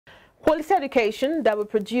Quality education that will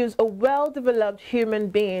produce a well-developed human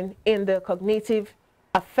being in the cognitive,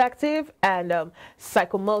 affective and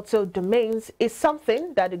psychomotor domains is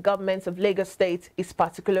something that the government of Lagos State is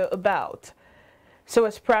particular about. So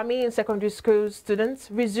as primary and secondary school students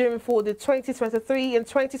resume for the 2023 and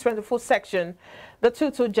 2024 section, the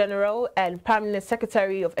Tutor General and Permanent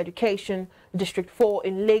Secretary of Education, District 4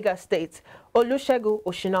 in Lagos State, Olusegun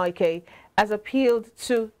Oshinaike, has appealed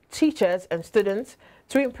to teachers and students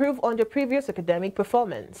to improve on their previous academic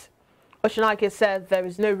performance. Oshinaike said there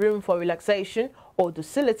is no room for relaxation or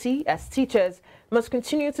docility as teachers must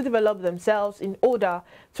continue to develop themselves in order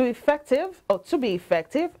to be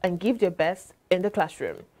effective and give their best in the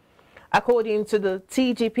classroom. According to the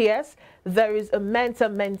TGPS, there is a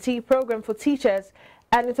mentor-mentee program for teachers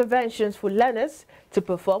and interventions for learners to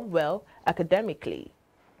perform well academically.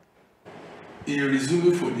 In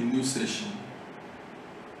resuming for the new session,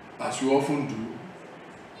 as we often do,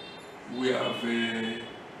 we have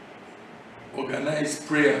organized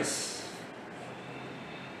prayers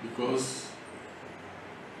because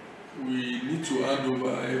we need to hand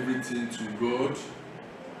over everything to God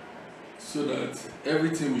so that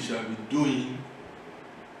everything we shall be doing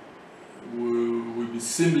will be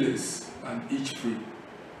seamless and itch-free.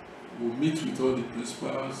 We'll meet with all the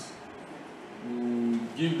principals, we'll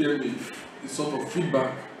give them a sort of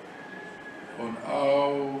feedback on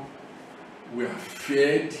how we have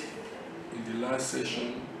fared in the last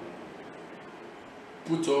session,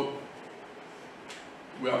 we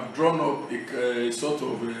have drawn up a sort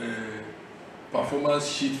of performance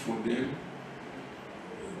sheet for them.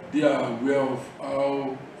 They are aware of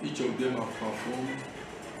how each of them have performed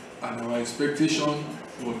and our expectation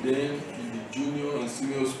for them in the junior and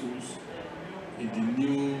senior schools in the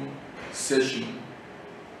new session.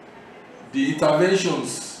 The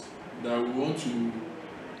interventions that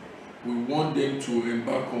we want them to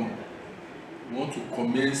embark on, we want to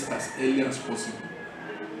commence as early as possible.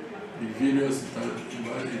 The various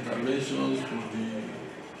interventions for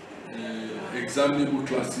the examinable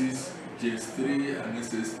classes, JS3 and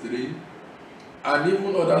SS3, and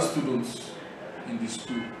even other students in the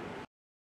school.